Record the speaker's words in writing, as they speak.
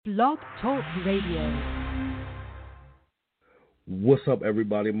Blog Talk Radio. What's up,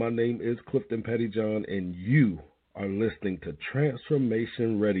 everybody? My name is Clifton Pettyjohn, and you are listening to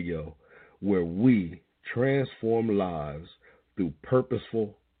Transformation Radio, where we transform lives through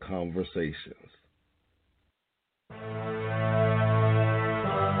purposeful conversations.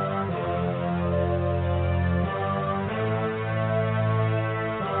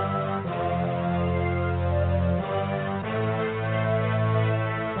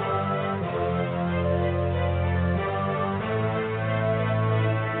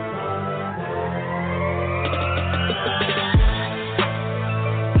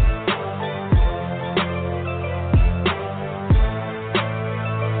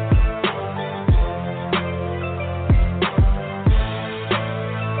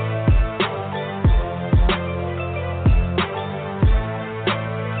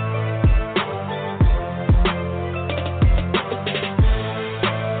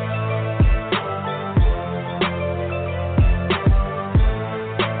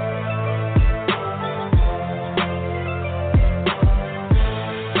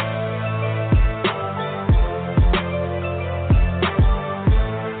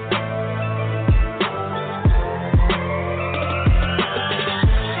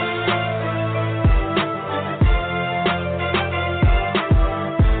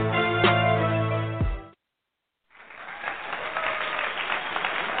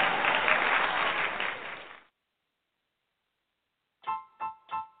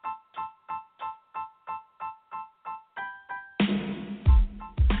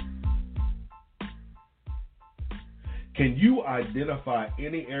 Can you identify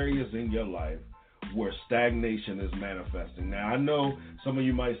any areas in your life where stagnation is manifesting? Now, I know some of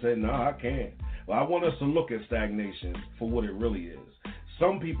you might say, no, I can't. Well, I want us to look at stagnation for what it really is.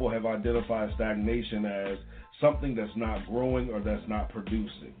 Some people have identified stagnation as something that's not growing or that's not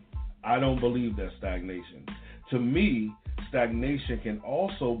producing. I don't believe that's stagnation. To me, stagnation can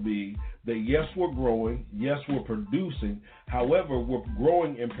also be that yes, we're growing, yes, we're producing. However, we're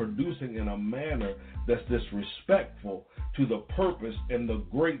growing and producing in a manner that's disrespectful to the purpose and the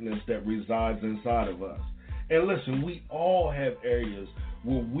greatness that resides inside of us. And listen, we all have areas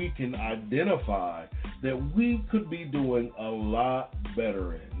where we can identify that we could be doing a lot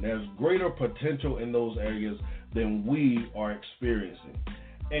better in. There's greater potential in those areas than we are experiencing.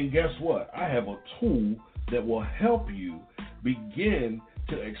 And guess what? I have a tool that will help you begin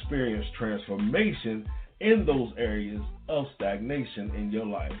to experience transformation in those areas of stagnation in your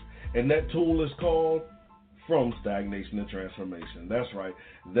life. And that tool is called From Stagnation to Transformation. That's right.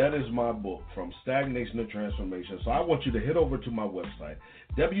 That is my book, From Stagnation to Transformation. So I want you to head over to my website,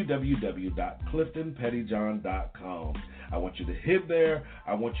 www.cliftonpettyjohn.com. I want you to hit there.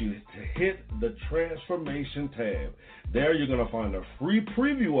 I want you to hit the Transformation tab. There you're going to find a free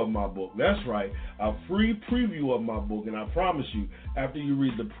preview of my book. That's right, a free preview of my book. And I promise you, after you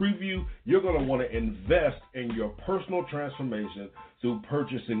read the preview, you're going to want to invest in your personal transformation through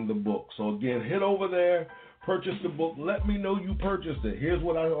purchasing the book. So again, head over there, purchase the book. Let me know you purchased it. Here's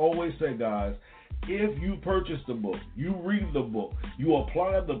what I always say, guys. If you purchase the book, you read the book, you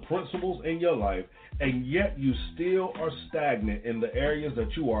apply the principles in your life, and yet you still are stagnant in the areas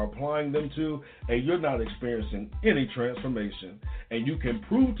that you are applying them to, and you're not experiencing any transformation, and you can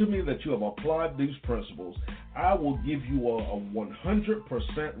prove to me that you have applied these principles, I will give you a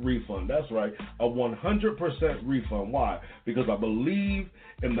 100% refund. That's right, a 100% refund. Why? Because I believe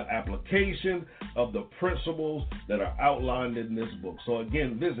in the application of the principles that are outlined in this book. So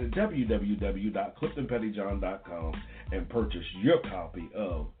again, visit www.cliftonpettyjohn.com and purchase your copy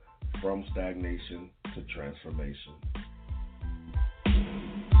of From Stagnation to Transformation.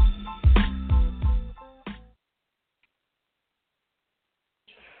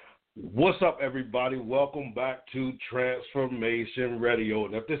 What's up, everybody? Welcome back to Transformation Radio.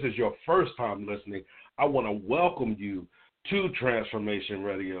 And if this is your first time listening, I want to welcome you to Transformation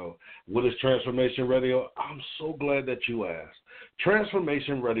Radio. What is Transformation Radio? I'm so glad that you asked.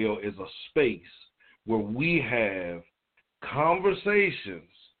 Transformation Radio is a space where we have conversations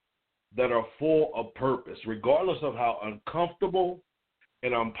that are full of purpose, regardless of how uncomfortable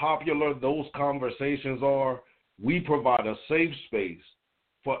and unpopular those conversations are. We provide a safe space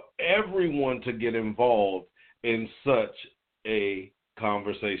for everyone to get involved in such a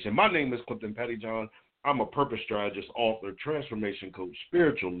conversation. My name is Clifton Pettyjohn. I'm a purpose strategist, author, transformation coach,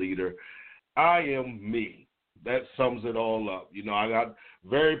 spiritual leader. I am me. That sums it all up. You know, I got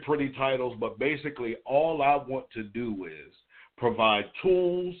very pretty titles, but basically all I want to do is provide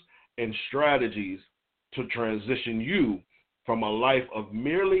tools and strategies to transition you from a life of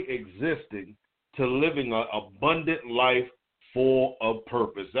merely existing to living an abundant life full of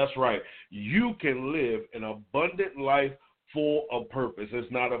purpose. That's right. You can live an abundant life full of purpose.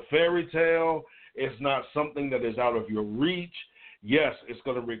 It's not a fairy tale. It's not something that is out of your reach. Yes, it's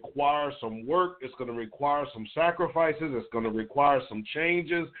going to require some work. It's going to require some sacrifices. It's going to require some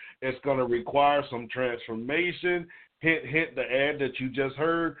changes. It's going to require some transformation. Hit the ad that you just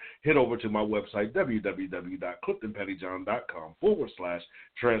heard. Head over to my website,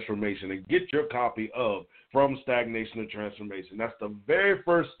 www.cliftonpettyjohn.com/transformation, and get your copy of From Stagnation to Transformation. That's the very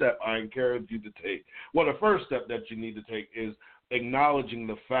first step I encourage you to take. Well, the first step that you need to take is acknowledging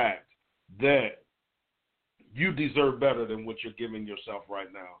the fact that you deserve better than what you're giving yourself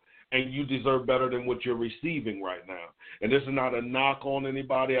right now. And you deserve better than what you're receiving right now. And this is not a knock on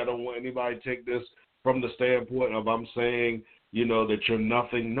anybody. I don't want anybody to take this from the standpoint of I'm saying, that you're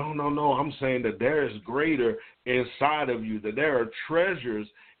nothing. No. I'm saying that there is greater inside of you, that there are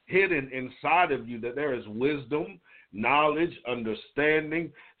treasures hidden inside of you, that there is wisdom, knowledge,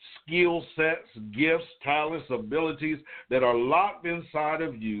 understanding, skill sets, gifts, talents, abilities that are locked inside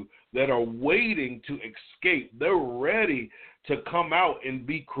of you that are waiting to escape. They're ready to come out and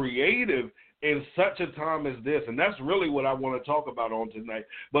be creative in such a time as this. And that's really what I want to talk about on tonight.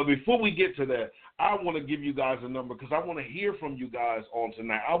 But before we get to that, I want to give you guys a number because I want to hear from you guys on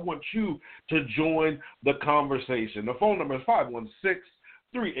tonight. I want you to join the conversation. The phone number is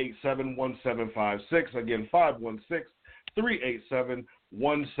 516-387-1756. Again,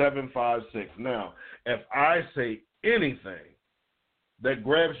 516-387-1756. Now, if I say anything that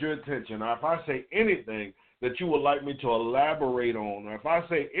grabs your attention, or if I say anything that you would like me to elaborate on, or if I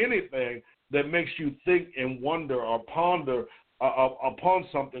say anything that makes you think and wonder or ponder upon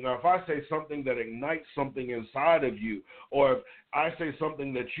something, or if I say something that ignites something inside of you, or if I say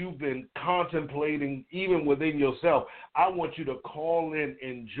something that you've been contemplating even within yourself, I want you to call in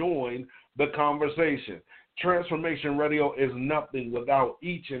and join the conversation. Transformation Radio is nothing without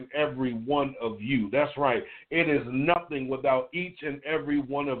each and every one of you. That's right. It is nothing without each and every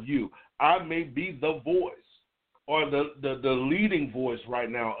one of you. I may be the voice or the leading voice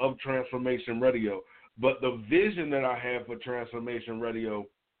right now of Transformation Radio, but the vision that I have for Transformation Radio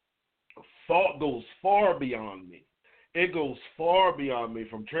goes far beyond me. It goes far beyond me,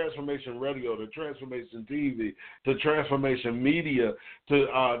 from Transformation Radio to Transformation TV to Transformation Media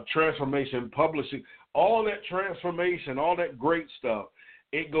to Transformation Publishing. All that transformation, all that great stuff,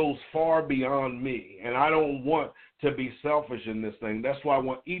 it goes far beyond me. And I don't want to be selfish in this thing. That's why I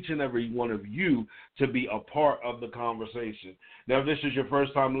want each and every one of you to be a part of the conversation. Now, if this is your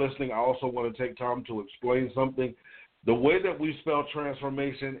first time listening, I also want to take time to explain something. The way that we spell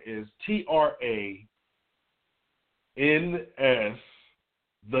transformation is TRANS,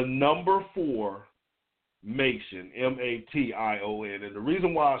 the number 4, Mation, MATION. And the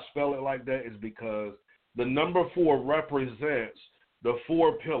reason why I spell it like that is because the number 4 represents the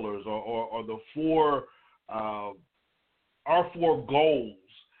 4 pillars or the 4 our 4 goals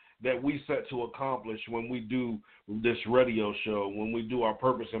that we set to accomplish when we do this radio show, when we do our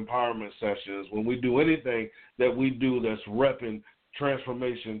purpose empowerment sessions, when we do anything that we do that's repping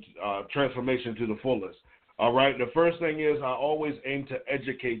transformation to the fullest. All right. The first thing is I always aim to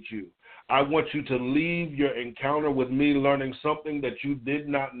educate you. I want you to leave your encounter with me learning something that you did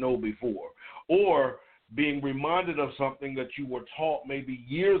not know before, or being reminded of something that you were taught maybe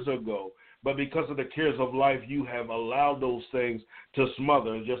years ago, but because of the cares of life, you have allowed those things to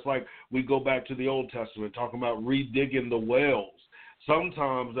smother. Just like we go back to the Old Testament, talking about redigging the wells.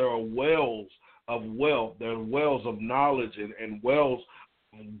 Sometimes there are wells of wealth, there are wells of knowledge and wells,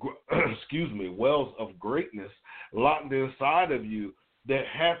 wells of greatness locked inside of you that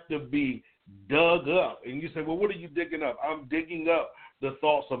have to be dug up. And you say, well, what are you digging up? I'm digging up the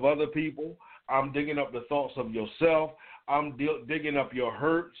thoughts of other people. I'm digging up the thoughts of yourself. I'm digging up your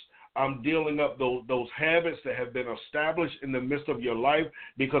hurts. I'm dealing up those habits that have been established in the midst of your life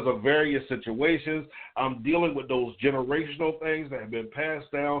because of various situations. I'm dealing with those generational things that have been passed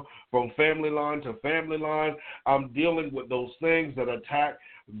down from family line to family line. I'm dealing with those things that attack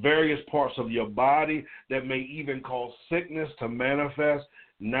various parts of your body that may even cause sickness to manifest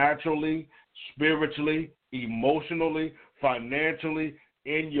naturally, spiritually, emotionally, financially,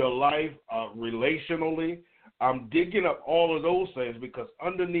 in your life, relationally. I'm digging up all of those things because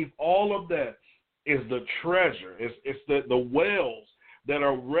underneath all of that is the treasure. It's the wells that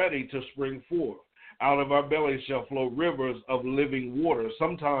are ready to spring forth. Out of our belly shall flow rivers of living water.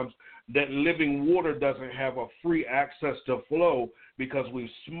 Sometimes that living water doesn't have a free access to flow because we've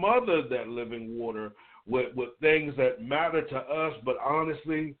smothered that living water with things that matter to us, but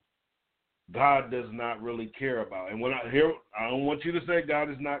honestly, God does not really care about. And when I don't want you to say God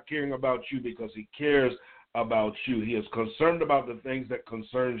is not caring about you, because he cares about you. He is concerned about the things that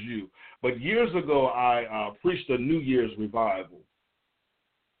concerns you. But years ago, I preached a New Year's revival.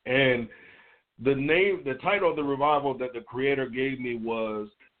 And the title of the revival that the Creator gave me was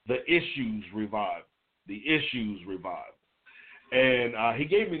The Issues Revival. The Issues Revival. And he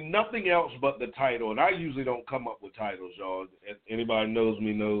gave me nothing else but the title. And I usually don't come up with titles, y'all. Anybody knows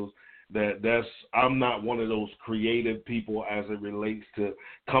me knows that I'm not one of those creative people as it relates to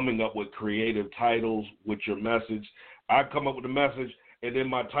coming up with creative titles with your message. I come up with a message, and then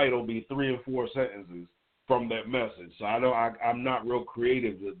my title be 3 and 4 sentences from that message. So I'm not real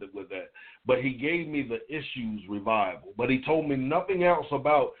creative with that. But he gave me the Issues Revival. But he told me nothing else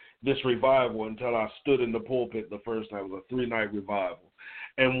about this revival until I stood in the pulpit the first time. It was a 3-night revival.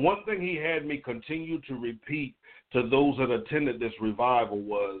 And one thing he had me continue to repeat to those that attended this revival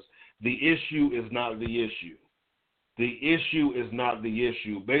was, the issue is not the issue. The issue is not the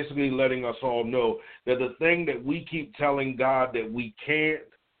issue. Basically letting us all know that the thing that we keep telling God that we can't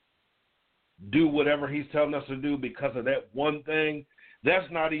do whatever he's telling us to do because of that one thing, that's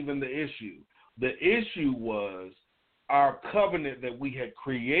not even the issue. The issue was our covenant that we had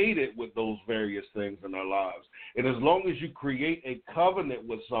created with those various things in our lives. And as long as you create a covenant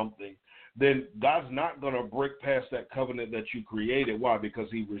with something, then God's not going to break past that covenant that you created. Why? Because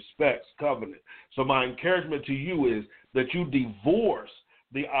he respects covenant. So my encouragement to you is that you divorce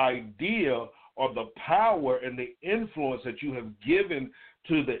the idea or the power and the influence that you have given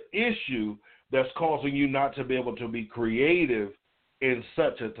to the issue that's causing you not to be able to be creative in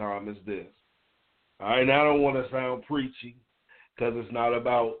such a time as this. All right, and I don't want to sound preachy because it's not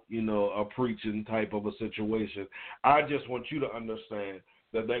about, a preaching type of a situation. I just want you to understand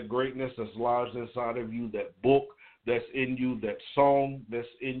that greatness that's lodged inside of you, that book that's in you, that song that's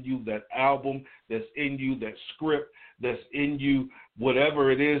in you, that album that's in you, that script that's in you,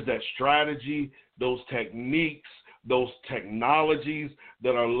 whatever it is, that strategy, those techniques, those technologies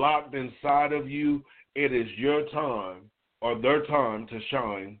that are locked inside of you, it is your time or their time to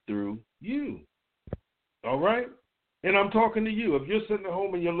shine through you. All right? And I'm talking to you. If you're sitting at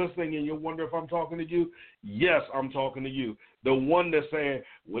home and you're listening and you wonder if I'm talking to you, yes, I'm talking to you. The one that's saying,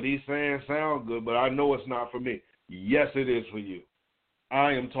 what he's saying sounds good, but I know it's not for me. Yes, it is for you.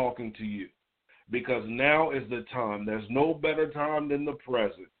 I am talking to you because now is the time. There's no better time than the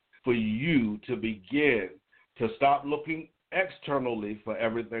present for you to begin to stop looking externally for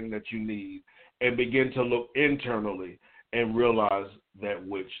everything that you need and begin to look internally and realize that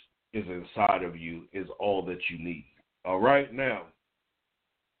which is inside of you is all that you need. All right, now,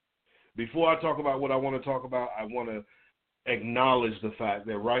 before I talk about what I want to talk about, I want to acknowledge the fact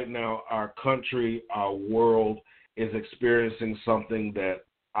that right now our country, our world is experiencing something that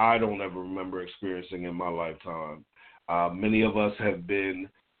I don't ever remember experiencing in my lifetime. Many of us have been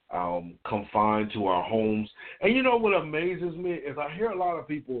confined to our homes. And you know what amazes me is I hear a lot of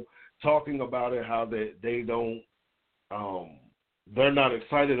people talking about it, how they don't, they're not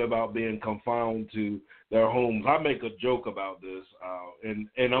excited about being confined to their homes. I make a joke about this, and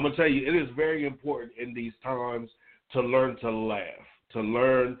I'm going to tell you, it is very important in these times to learn to laugh,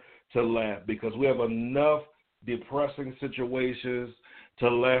 because we have enough depressing situations to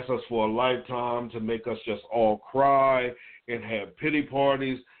last us for a lifetime, to make us just all cry and have pity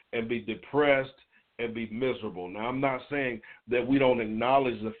parties and be depressed and be miserable. Now, I'm not saying that we don't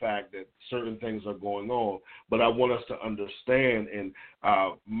acknowledge the fact that certain things are going on, but I want us to understand, and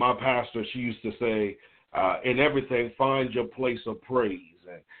my pastor, she used to say, in everything, find your place of praise.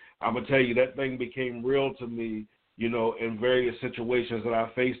 And I'm going to tell you, that thing became real to me, in various situations that I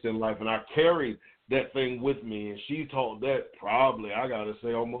faced in life, and I carried that thing with me, and she taught that probably, I got to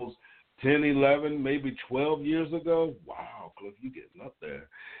say, almost 10, 11, maybe 12 years ago. Wow, Cliff, you getting up there.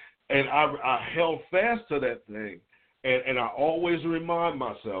 And I held fast to that thing, and I always remind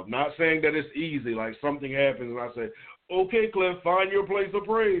myself, not saying that it's easy, like something happens and I say, okay, Cliff, find your place of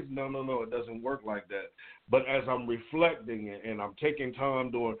praise. No, it doesn't work like that. But as I'm reflecting and I'm taking time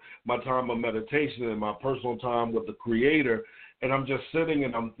during my time of meditation and my personal time with the Creator, and I'm just sitting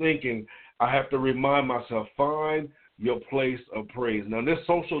and I'm thinking, I have to remind myself, find your place of praise. Now, this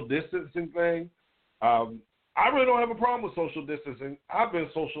social distancing thing, I really don't have a problem with social distancing. I've been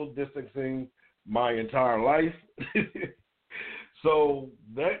social distancing my entire life. So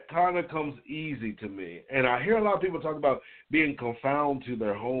that kind of comes easy to me. And I hear a lot of people talk about being confined to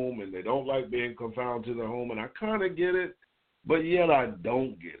their home, and they don't like being confined to their home, and I kind of get it, but yet I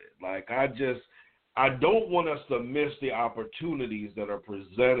don't get it. Like, I don't want us to miss the opportunities that are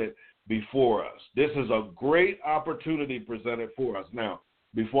presented before us. This is a great opportunity presented for us. Now,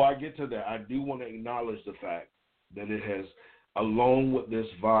 before I get to that, I do want to acknowledge the fact that it has, along with this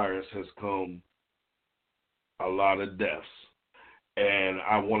virus, has come a lot of deaths. And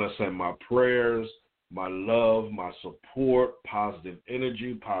I want to send my prayers, my love, my support, positive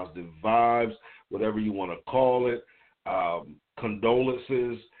energy, positive vibes, whatever you want to call it,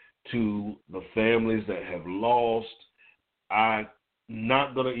 condolences to the families that have lost. I'm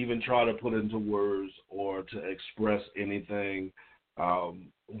not going to even try to put into words or to express anything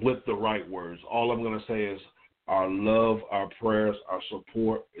with the right words. All I'm going to say is our love, our prayers, our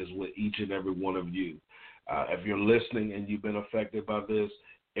support is with each and every one of you. If you're listening and you've been affected by this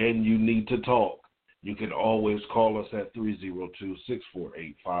and you need to talk, you can always call us at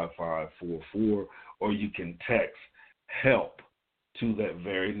 302-648-5544, or you can text HELP to that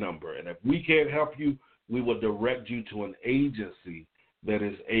very number. And if we can't help you, we will direct you to an agency that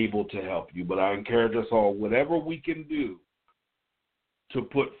is able to help you. But I encourage us all, whatever we can do to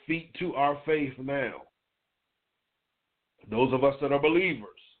put feet to our faith now, those of us that are believers,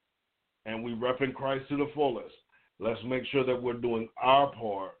 and we rep in Christ to the fullest, let's make sure that we're doing our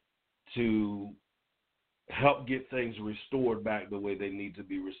part to help get things restored back the way they need to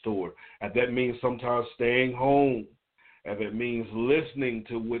be restored. And that means sometimes staying home. And it means listening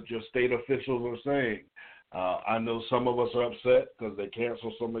to what your state officials are saying. I know some of us are upset because they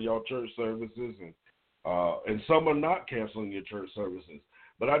cancel some of y'all church services, and some are not canceling your church services.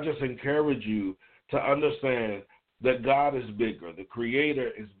 But I just encourage you to understand that God is bigger. The Creator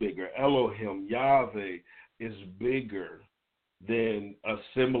is bigger. Elohim, Yahweh, is bigger than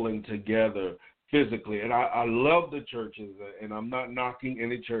assembling together physically. And I love the churches, and I'm not knocking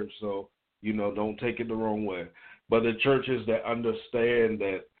any church, so, don't take it the wrong way. But the churches that understand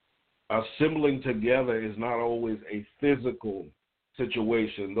that assembling together is not always a physical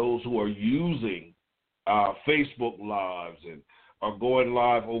situation. Those who are using Facebook Lives and are going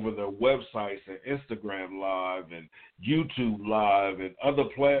live over their websites and Instagram Live and YouTube Live and other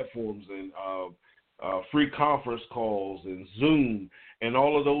platforms and free conference calls and Zoom and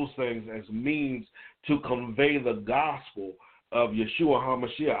all of those things as means to convey the gospel of Yeshua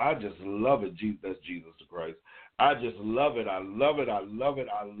HaMashiach. I just love it. That's Jesus Christ. I just love it. I love it. I love it.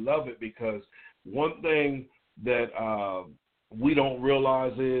 I love it because one thing that we don't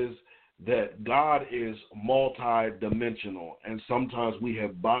realize is that God is multi-dimensional, and sometimes we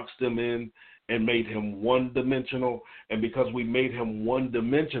have boxed him in and made him one-dimensional, and because we made him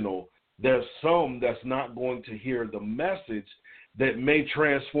one-dimensional, there's some that's not going to hear the message that may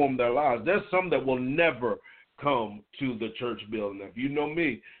transform their lives. There's some that will never come to the church building. If you know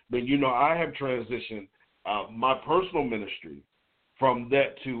me, then you know I have transitioned my personal ministry from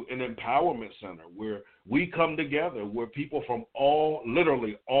that to an empowerment center where we come together, where people from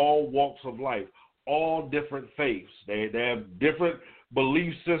literally all walks of life, all different faiths, they have different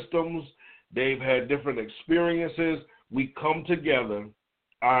belief systems, they've had different experiences. We come together.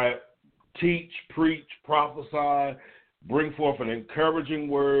 I teach, preach, prophesy, bring forth an encouraging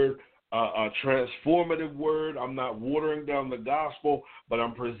word, a transformative word. I'm not watering down the gospel, but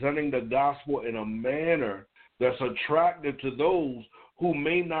I'm presenting the gospel in a manner that's attractive to those who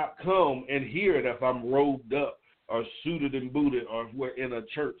may not come and hear it if I'm robed up or suited and booted or if we're in a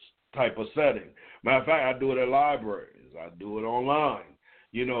church type of setting. Matter of fact, I do it at libraries. I do it online,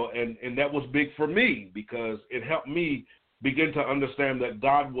 and that was big for me because it helped me begin to understand that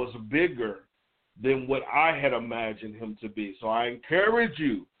God was bigger than what I had imagined him to be. So I encourage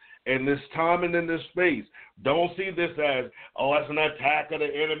you in this time and in this space, don't see this as, it's an attack of the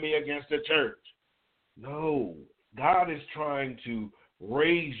enemy against the church. No, God is trying to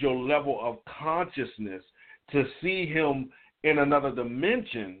raise your level of consciousness to see him in another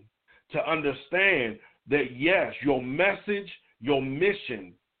dimension, to understand that, yes, your message, your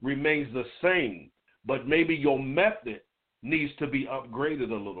mission remains the same, but maybe your method needs to be upgraded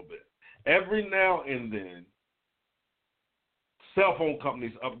a little bit. Every now and then, cell phone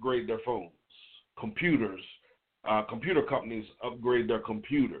companies upgrade their phones. Computer companies upgrade their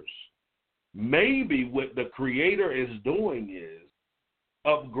computers. Maybe what the Creator is doing is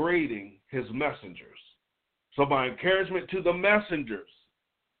upgrading his messengers. So my encouragement to the messengers,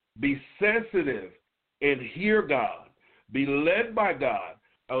 be sensitive and hear God. Be led by God.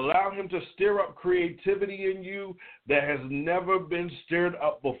 Allow him to stir up creativity in you that has never been stirred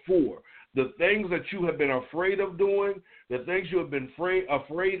up before. The things that you have been afraid of doing, the things you have been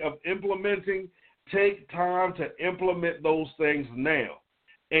afraid of implementing, take time to implement those things now.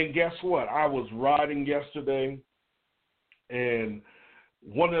 And guess what? I was riding yesterday, and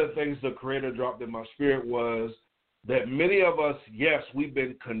one of the things the Creator dropped in my spirit was that many of us, yes, we've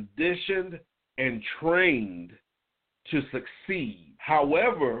been conditioned and trained to succeed.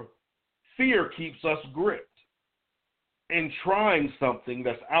 However, fear keeps us gripped in trying something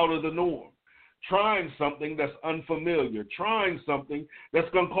that's out of the norm. trying something that's unfamiliar, trying something that's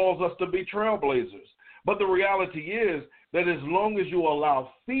going to cause us to be trailblazers. But the reality is that as long as you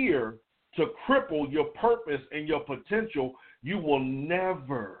allow fear to cripple your purpose and your potential, you will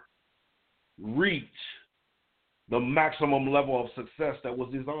never reach the maximum level of success that was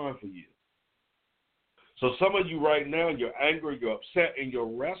designed for you. So some of you right now, you're angry, you're upset, and you're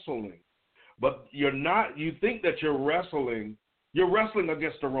wrestling. But you're not, you think that you're wrestling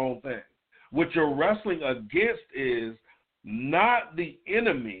against the wrong thing. What you're wrestling against is not the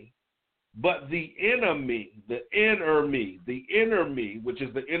enemy, but the enemy, the inner me, which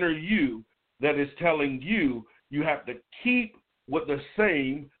is the inner you that is telling you you have to keep with the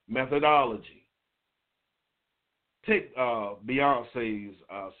same methodology. Take Beyonce's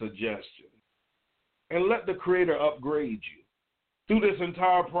suggestion and let the Creator upgrade you. Through this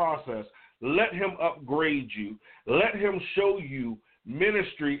entire process, let Him upgrade you. Let Him show you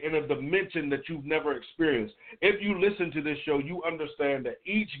ministry in a dimension that you've never experienced. If you listen to this show, you understand that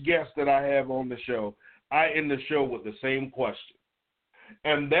each guest that I have on the show, I end the show with the same question.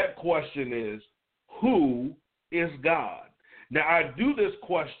 And that question is, who is God? Now, I do this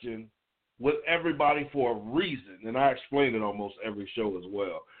question with everybody for a reason, and I explain it almost every show as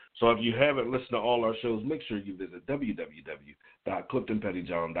well. So if you haven't listened to all our shows, make sure you visit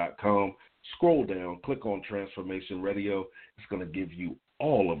www.cliftonpettyjohn.com. Scroll down, click on Transformation Radio. It's going to give you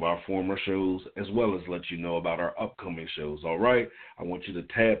all of our former shows as well as let you know about our upcoming shows, all right? I want you to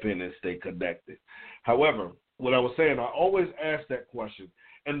tap in and stay connected. However, what I was saying, I always ask that question.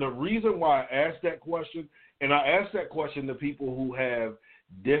 And the reason why I ask that question, and I ask that question to people who have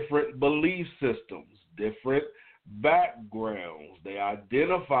different belief systems, different backgrounds. They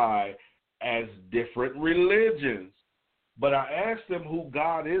identify as different religions. But I ask them who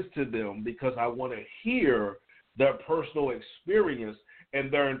God is to them because I want to hear their personal experience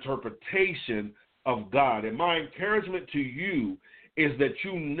and their interpretation of God. And my encouragement to you is that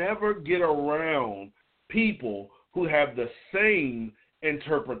you never get around people who have the same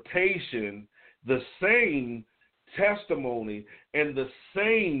interpretation, the same testimony, and the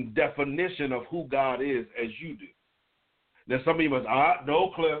same definition of who God is as you do. Now, some of you must,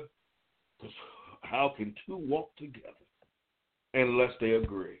 no, Cliff, how can two walk together unless they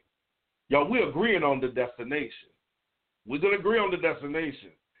agree? Y'all, we're agreeing on the destination. We're going to agree on the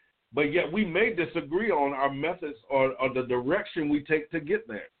destination, but yet we may disagree on our methods or the direction we take to get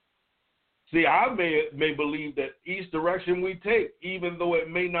there. See, I may believe that each direction we take, even though it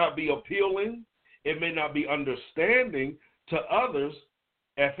may not be appealing, it may not be understanding to others,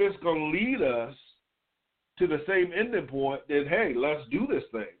 if it's going to lead us to the same ending point, then, hey, let's do this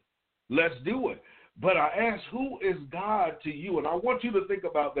thing. Let's do it. But I ask, who is God to you? And I want you to think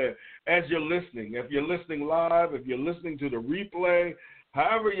about that as you're listening. If you're listening live, if you're listening to the replay,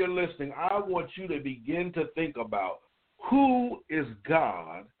 however you're listening, I want you to begin to think about who is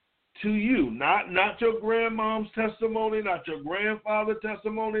God to you. Not your grandmom's testimony, not your grandfather's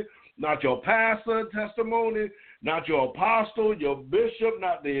testimony, not your pastor testimony, not your apostle, your bishop,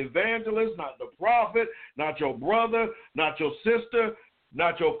 not the evangelist, not the prophet, not your brother, not your sister,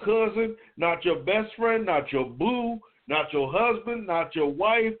 not your cousin, not your best friend, not your boo, not your husband, not your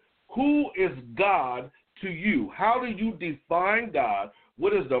wife. Who is God to you? How do you define God?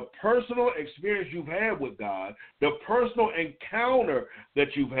 What is the personal experience you've had with God, the personal encounter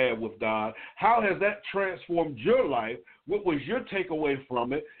that you've had with God? How has that transformed your life? What was your takeaway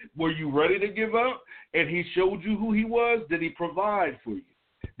from it? Were you ready to give up and He showed you who He was? Did He provide for you?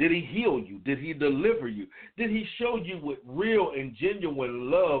 Did He heal you? Did He deliver you? Did He show you what real and genuine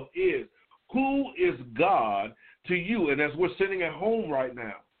love is? Who is God to you? And as we're sitting at home right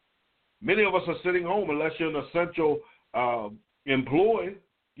now, many of us are sitting home unless you're an essential employee.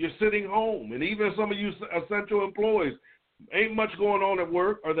 You're sitting home. And even some of you essential employees, ain't much going on at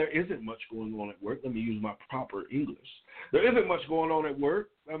work, or there isn't much going on at work. Let me use my proper English. There isn't much going on at work.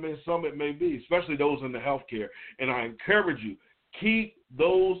 I mean, some it may be, especially those in the healthcare. And I encourage you, keep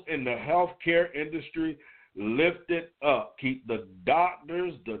those in the healthcare industry lifted up. Keep the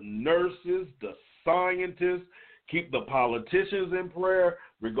doctors, the nurses, the scientists, keep the politicians in prayer,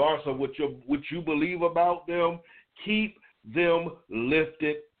 regardless of what you believe about them. Keep them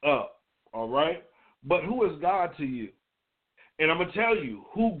lifted up, all right? But who is God to you? And I'm going to tell you,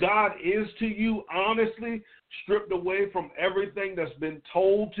 who God is to you, honestly, stripped away from everything that's been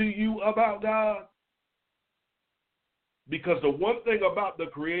told to you about God. Because the one thing about the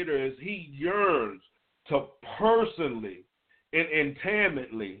Creator is He yearns to personally and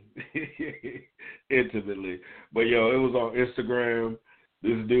intimately, but it was on Instagram.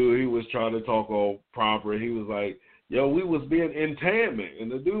 This dude, he was trying to talk all proper. He was like, yo, we was being intimate. And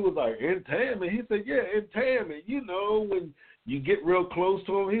the dude was like, intimate? He said, yeah, intimate. You know, when you get real close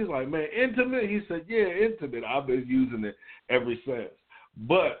to him, he's like, man, intimate? He said, yeah, intimate. I've been using it ever since.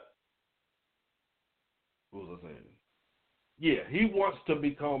 But, what was I saying? Yeah, he wants to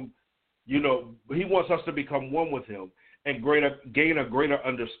become, he wants us to become one with him and gain a greater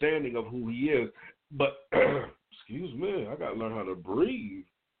understanding of who he is. But, excuse me, I got to learn how to breathe.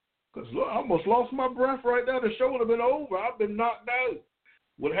 Because, look, I almost lost my breath right now. The show would have been over. I've been knocked out.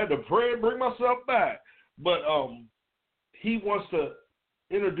 Would have had to pray and bring myself back. But he wants to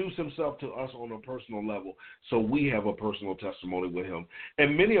introduce himself to us on a personal level so we have a personal testimony with him.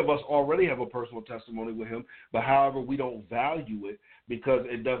 And many of us already have a personal testimony with him, but however, we don't value it because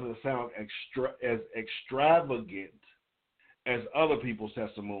it doesn't sound as extravagant as other people's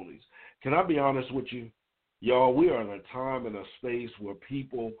testimonies. Can I be honest with you? Y'all, we are in a time and a space where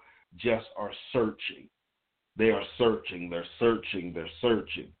people just are searching. They are searching, they're searching, they're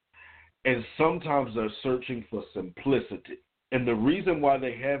searching. And sometimes they're searching for simplicity. And the reason why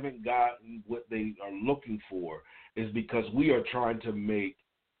they haven't gotten what they are looking for is because we are trying to make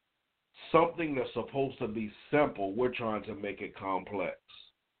something that's supposed to be simple, we're trying to make it complex.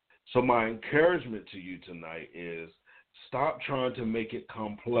 So my encouragement to you tonight is stop trying to make it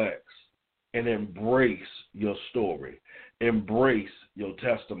complex and embrace your story. Embrace your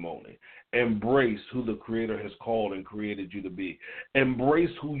testimony. Embrace who the Creator has called and created you to be.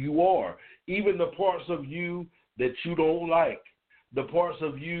 Embrace who you are, even the parts of you that you don't like, the parts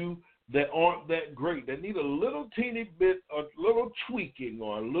of you that aren't that great, that need a little teeny bit, a little tweaking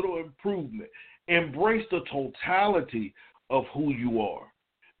or a little improvement. Embrace the totality of who you are,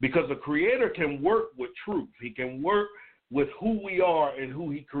 because the Creator can work with truth. He can work with who we are and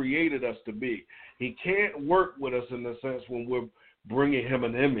who he created us to be. He can't work with us in the sense when we're bringing him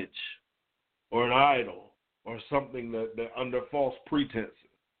an image or an idol or something that under false pretenses.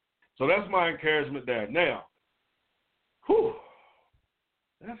 So that's my encouragement there. Now,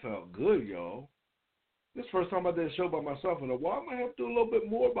 that felt good, y'all. This is the first time I did a show by myself in a while. I might have to do a little bit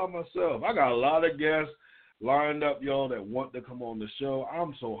more by myself. I got a lot of guests lined up, y'all, that want to come on the show.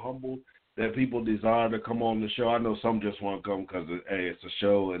 I'm so humbled that people desire to come on the show. I know some just want to come because, hey, it's a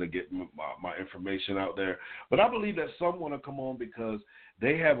show and to get my information out there. But I believe that some want to come on because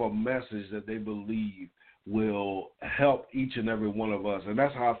they have a message that they believe will help each and every one of us. And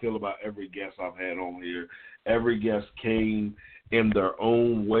that's how I feel about every guest I've had on here. Every guest came in their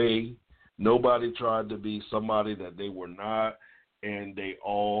own way. Nobody tried to be somebody that they were not, and they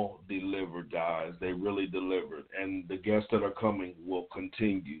all delivered, guys. They really delivered. And the guests that are coming will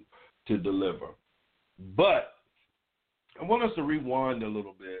continue to deliver. But I want us to rewind a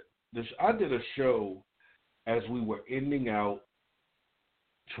little bit. I did a show as we were ending out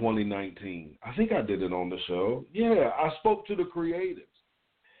 2019. I think I did it on the show. Yeah, I spoke to the creatives.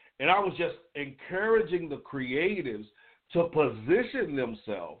 And I was just encouraging the creatives to position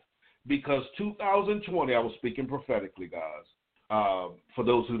themselves, because 2020, I was speaking prophetically, guys. For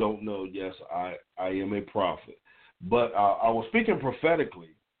those who don't know, yes, I am a prophet. But I was speaking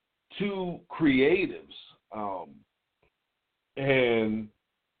prophetically to creatives and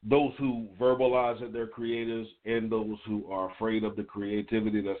those who verbalize that they're creators and those who are afraid of the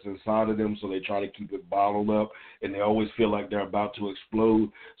creativity that's inside of them, so they try to keep it bottled up, and they always feel like they're about to explode,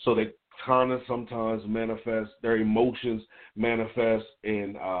 so they kind of sometimes manifest, their emotions manifest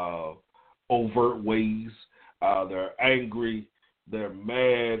in overt ways. They're angry, they're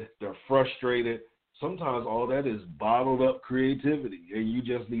mad, they're frustrated. Sometimes all that is bottled up creativity, and you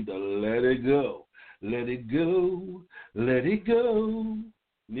just need to let it go. Let it go. Let it go.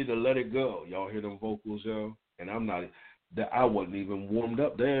 You need to let it go. Y'all hear them vocals, y'all? And I wasn't even warmed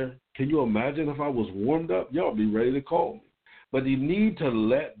up there. Can you imagine if I was warmed up? Y'all be ready to call me. But you need to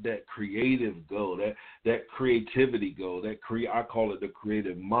let that creative go, that creativity go. I call it the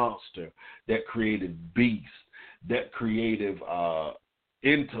creative monster, that creative beast, that creative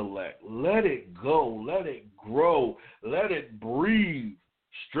intellect. Let it go. Let it grow. Let it breathe.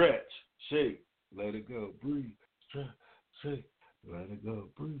 Stretch. Shake. Let it go. Breathe. Stretch. Shake. Let it go.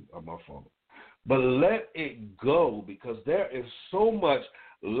 Breathe. On my phone. But let it go, because there is so much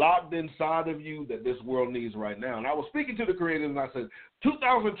locked inside of you that this world needs right now. And I was speaking to the creative, and I said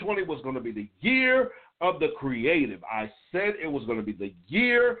 2020 was going to be the year of the creative. I said it was going to be the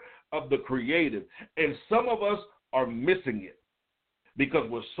year of the creative. And some of us are missing it because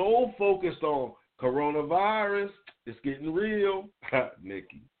we're so focused on coronavirus. It's getting real.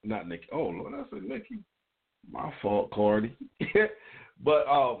 Nikki. Not Nikki. Oh, Lord, I said Nikki. My fault, Cardi. But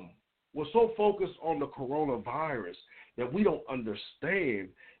we're so focused on the coronavirus that we don't understand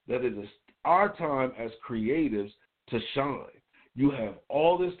that it is our time as creatives to shine. You have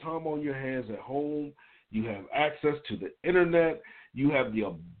all this time on your hands at home. You have access to the internet. You have the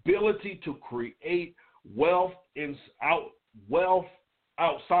ability to create wealth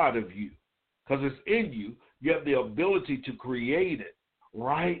outside of you because it's in you. You have the ability to create it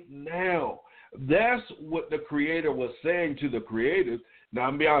right now. That's what the Creator was saying to the creators. Now,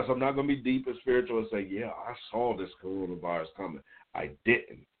 I'm be honest, I'm not going to be deep and spiritual and say, yeah, I saw this coronavirus coming. I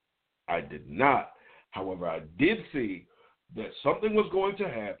didn't. I did not. However, I did see that something was going to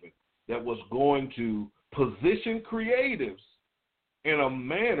happen that was going to position creatives in a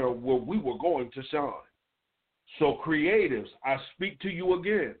manner where we were going to shine. So creatives, I speak to you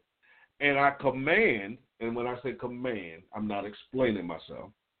again, and I command, and when I say command, I'm not explaining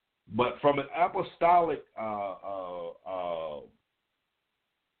myself, but from an apostolic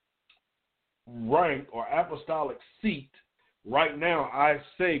rank or apostolic seat, right now I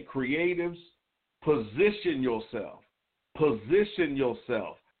say creatives, position yourself. Position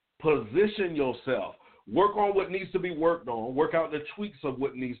yourself. Position yourself. Work on what needs to be worked on. Work out the tweaks of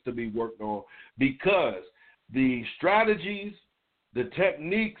what needs to be worked on, because the strategies, the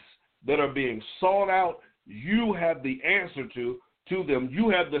techniques that are being sought out, you have the answer to them. You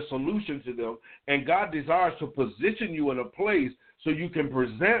have the solution to them, and God desires to position you in a place so you can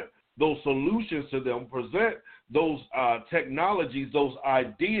present those solutions to them, present those technologies, those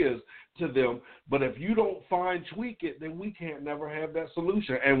ideas to them. But if you don't tweak it, then we can't never have that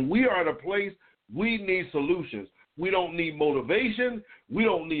solution. And we are at a place we need solutions. We don't need motivation. We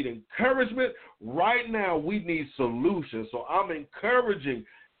don't need encouragement. Right now, we need solutions. So I'm encouraging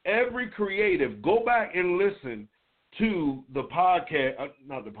every creative, go back and listen to the podcast,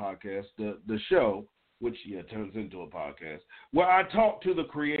 the show, which, turns into a podcast, where I talk to the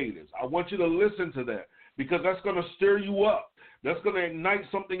creatives. I want you to listen to that because that's going to stir you up. That's going to ignite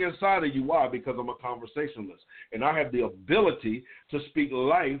something inside of you. Why? Because I'm a conversationalist, and I have the ability to speak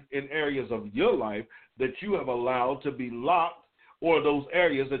life in areas of your life that you have allowed to be locked, or those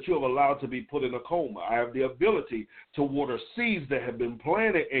areas that you have allowed to be put in a coma. I have the ability to water seeds that have been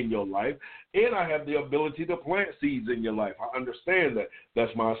planted in your life, and I have the ability to plant seeds in your life. I understand that.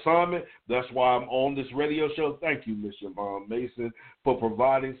 That's my assignment. That's why I'm on this radio show. Thank you, Ms. Yvonne Mason, for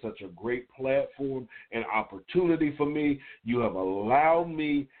providing such a great platform and opportunity for me. You have allowed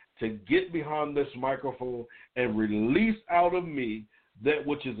me to get behind this microphone and release out of me that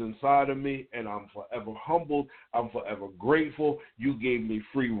which is inside of me, and I'm forever humbled. I'm forever grateful. You gave me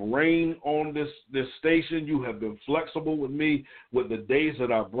free reign on this station. You have been flexible with me with the days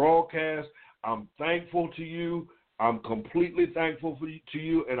that I broadcast. I'm thankful to you. I'm completely thankful to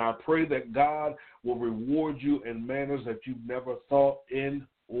you, and I pray that God will reward you in manners that you never thought in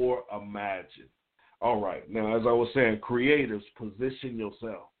or imagined. All right. Now, as I was saying, creatives, position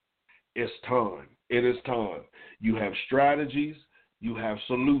yourself. It's time. It is time. You have strategies. You have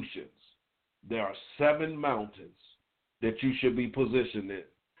solutions. There are 7 mountains that you should be positioned in.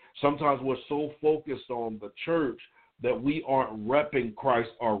 Sometimes we're so focused on the church that we aren't repping Christ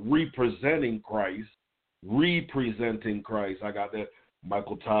or representing Christ. I got that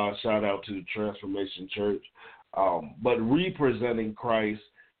Michael Todd shout out to the Transformation Church. But representing Christ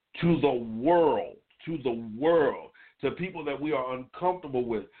to the world, to people that we are uncomfortable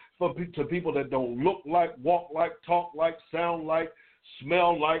with, to people that don't look like, walk like, talk like, sound like,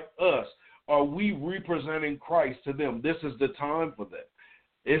 smell like us. Are we representing Christ to them? This is the time for that.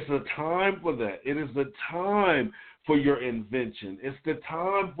 It's the time for that. It is the time for your invention. It's the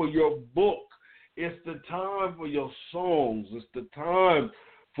time for your book. It's the time for your songs. It's the time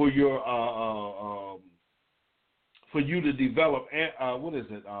for your for you to develop. What is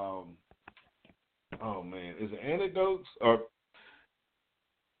it? Is it anecdotes or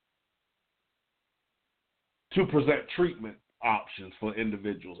to present treatment options for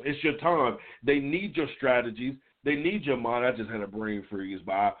individuals? It's your time. They need your strategies. They need your mind. I just had a brain freeze,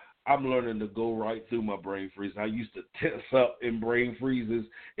 but I'm learning to go right through my brain freeze. I used to tense up in brain freezes,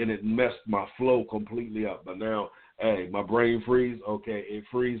 and it messed my flow completely up. But now, hey, my brain freeze, okay, it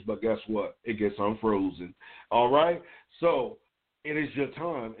freezes, but guess what? It gets unfrozen. All right? So it is your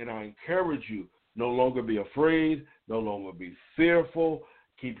time, and I encourage you, no longer be afraid, no longer be fearful.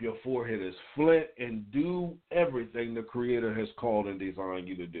 Keep your forehead as flint and do everything the Creator has called and designed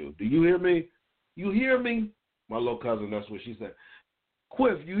you to do. Do you hear me? You hear me? My little cousin, that's what she said.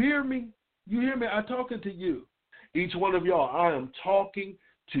 Quiff, you hear me? You hear me? I'm talking to you. Each one of y'all, I am talking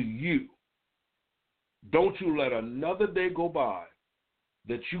to you. Don't you let another day go by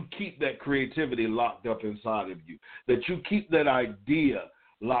that you keep that creativity locked up inside of you, that you keep that idea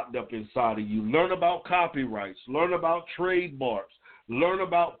locked up inside of you. Learn about copyrights. Learn about trademarks. Learn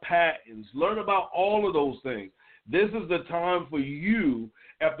about patents. Learn about all of those things. This is the time for you,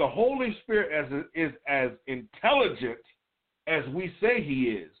 if the Holy Spirit is as intelligent as we say he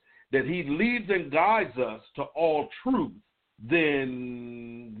is, that he leads and guides us to all truth,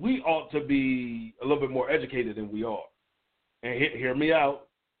 then we ought to be a little bit more educated than we are. And hear me out.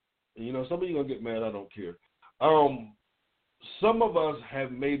 You know, some of you are going to get mad. I don't care. Some of us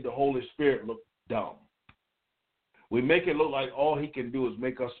have made the Holy Spirit look dumb. We make it look like all he can do is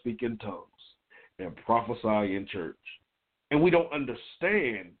make us speak in tongues and prophesy in church. And we don't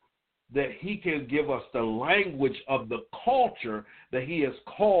understand that he can give us the language of the culture that he has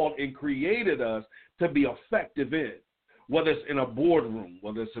called and created us to be effective in, whether it's in a boardroom,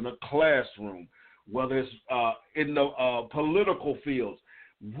 whether it's in a classroom, whether it's in the political fields.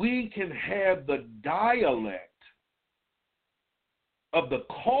 We can have the dialect of the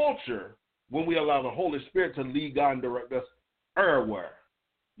culture when we allow the Holy Spirit to lead, God, and direct us everywhere.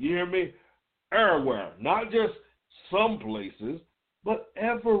 You hear me? Everywhere. Not just some places, but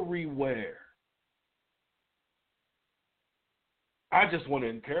everywhere. I just want to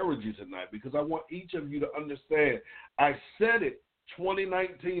encourage you tonight because I want each of you to understand. I said it,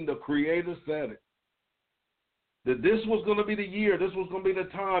 2019, the Creator said it, that this was going to be the year, this was going to be the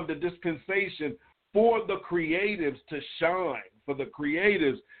time, the dispensation for the creatives to shine, for the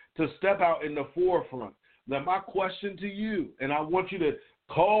creatives to step out in the forefront. Now, my question to you, and I want you to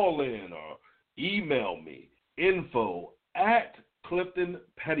call in or email me,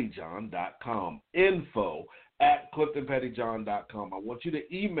 info@CliftonPettyjohn.com, info@CliftonPettyjohn.com. I want you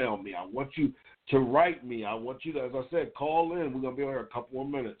to email me. I want you to write me. I want you to, as I said, call in. We're going to be on here a couple more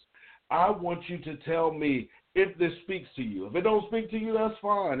minutes. I want you to tell me if this speaks to you. If it don't speak to you, that's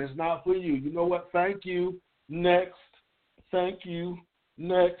fine. It's not for you. You know what? Thank you. Next. Thank you.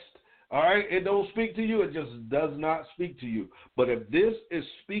 Next. All right? It don't speak to you. It just does not speak to you. But if this is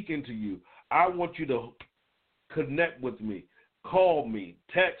speaking to you, I want you to connect with me. Call me.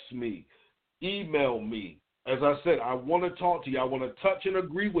 Text me. Email me. As I said, I want to talk to you. I want to touch and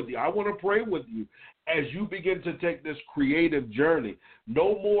agree with you. I want to pray with you as you begin to take this creative journey.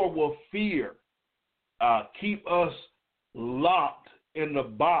 No more will fear keep us locked in the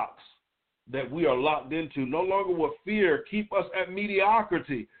box that we are locked into. No longer will fear keep us at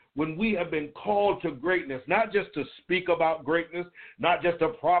mediocrity when we have been called to greatness, not just to speak about greatness, not just to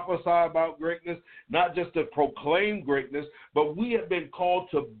prophesy about greatness, not just to proclaim greatness, but we have been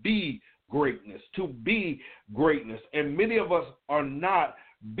called to be greatness, And many of us are not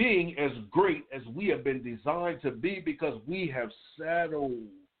being as great as we have been designed to be because we have settled.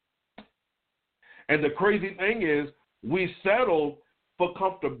 And the crazy thing is we settled for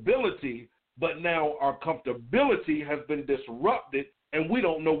comfortability, but now our comfortability has been disrupted and we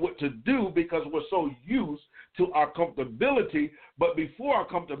don't know what to do because we're so used to our comfortability. But before our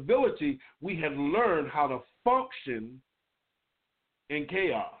comfortability, we had learned how to function in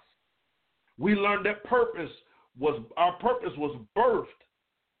chaos. We learned that our purpose was birthed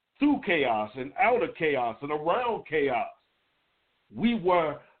through chaos and out of chaos and around chaos. We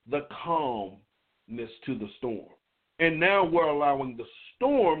were the calmness to the storm. And now we're allowing the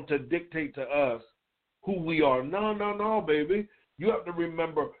storm to dictate to us who we are. No, baby. You have to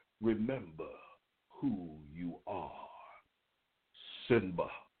remember who you are. Simba,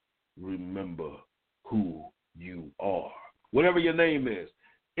 remember who you are. Whatever your name is,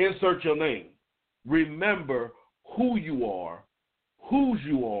 insert your name. Remember who you are, whose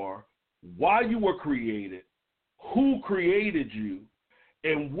you are, why you were created, who created you,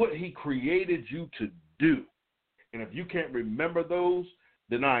 and what he created you to do. And if you can't remember those,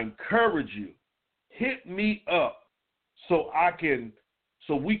 then I encourage you, hit me up so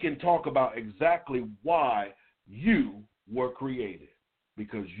we can talk about exactly why you were created,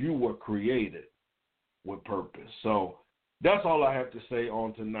 because you were created with purpose. So that's all I have to say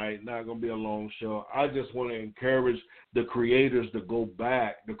on tonight. Not going to be a long show. I just want to encourage the creators to go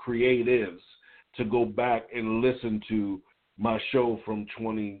back, the creatives, to go back and listen to my show from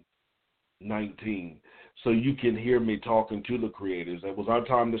 2019 so you can hear me talking to the creators. It was our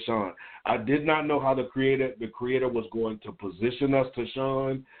time to shine. I did not know how the creator was going to position us to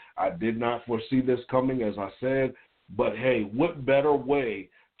shine. I did not foresee this coming, as I said. But, hey, what better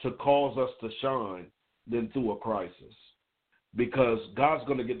way to cause us to shine than through a crisis? Because God's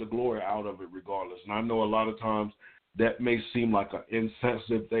going to get the glory out of it regardless. And I know a lot of times that may seem like an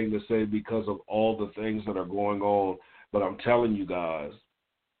insensitive thing to say because of all the things that are going on. But I'm telling you guys,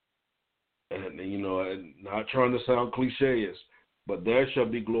 and not trying to sound cliché-ish, but there shall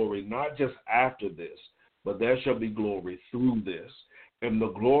be glory not just after this, but there shall be glory through this. And the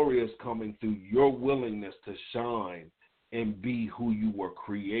glory is coming through your willingness to shine and be who you were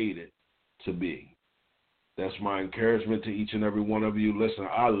created to be. That's my encouragement to each and every one of you. Listen,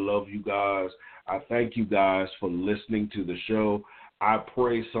 I love you guys. I thank you guys for listening to the show. I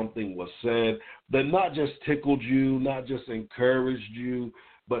pray something was said that not just tickled you, not just encouraged you,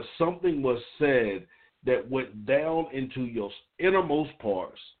 but something was said that went down into your innermost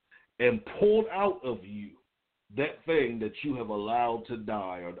parts and pulled out of you that thing that you have allowed to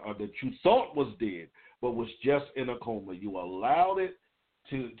die or that you thought was dead but was just in a coma. You allowed it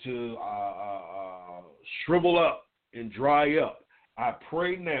to shrivel up and dry up. I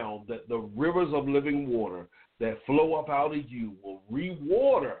pray now that the rivers of living water that flow up out of you will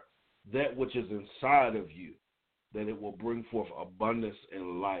re-water that which is inside of you, that it will bring forth abundance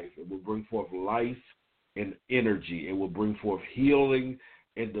and life. It will bring forth life and energy. It will bring forth healing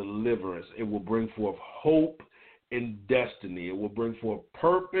and deliverance. It will bring forth hope and destiny. It will bring forth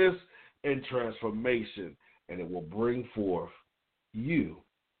purpose and transformation. And it will bring forth you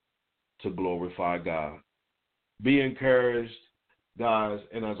to glorify God. Be encouraged, guys,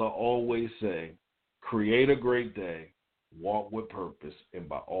 and as I always say, create a great day, walk with purpose, and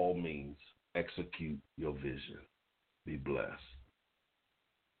by all means, execute your vision. Be blessed.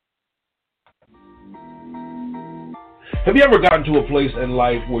 Have you ever gotten to a place in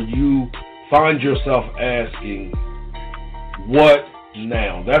life where you find yourself asking, what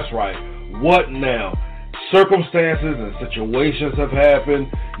now? That's right, what now? Circumstances and situations have happened.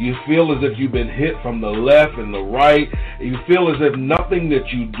 You feel as if you've been hit from the left and the right. You feel as if nothing that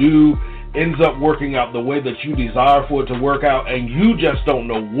you do ends up working out the way that you desire for it to work out, and you just don't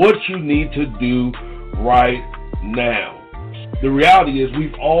know what you need to do right now. The reality is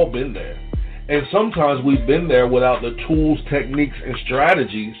we've all been there. And sometimes we've been there without the tools, techniques, and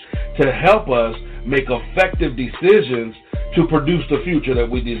strategies to help us make effective decisions to produce the future that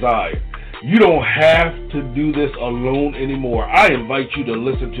we desire. You don't have to do this alone anymore. I invite you to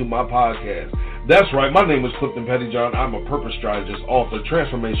listen to my podcast. That's right, my name is Clifton Pettyjohn. I'm a purpose strategist, author,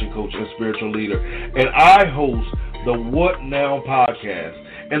 transformation coach, and spiritual leader. And I host the What Now podcast.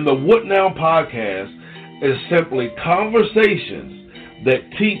 And the What Now podcast is simply conversations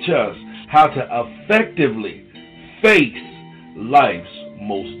that teach us how to effectively face life's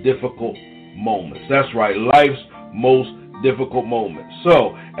most difficult moments. That's right, life's most difficult moments.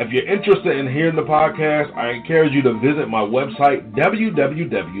 So, if you're interested in hearing the podcast, I encourage you to visit my website,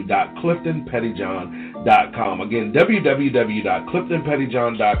 www.cliftonpettyjohn.com. Again,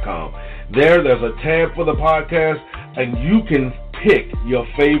 www.cliftonpettyjohn.com. There's a tab for the podcast, and you can pick your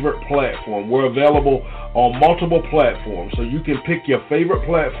favorite platform. We're available on multiple platforms, so you can pick your favorite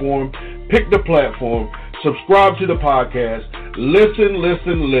platform, pick the platform, subscribe to the podcast,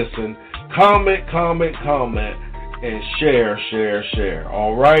 listen, comment, and share.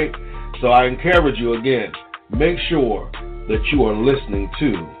 All right? So I encourage you again, make sure that you are listening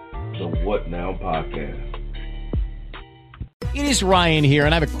to the What Now podcast. It is Ryan here,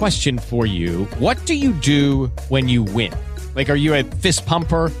 and I have a question for you. What do you do when you win? Like, are you a fist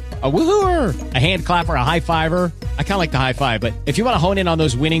pumper, a woohooer, a hand clapper, a high fiver? I kind of like the high five, but if you want to hone in on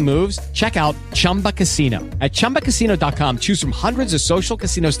those winning moves, check out Chumba Casino. At ChumbaCasino.com, choose from hundreds of social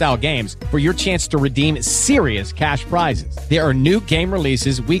casino-style games for your chance to redeem serious cash prizes. There are new game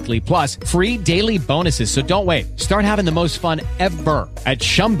releases weekly, plus free daily bonuses, so don't wait. Start having the most fun ever at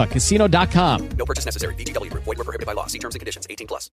ChumbaCasino.com. No purchase necessary. VGW Group. Void where prohibited by law. See terms and conditions. 18+.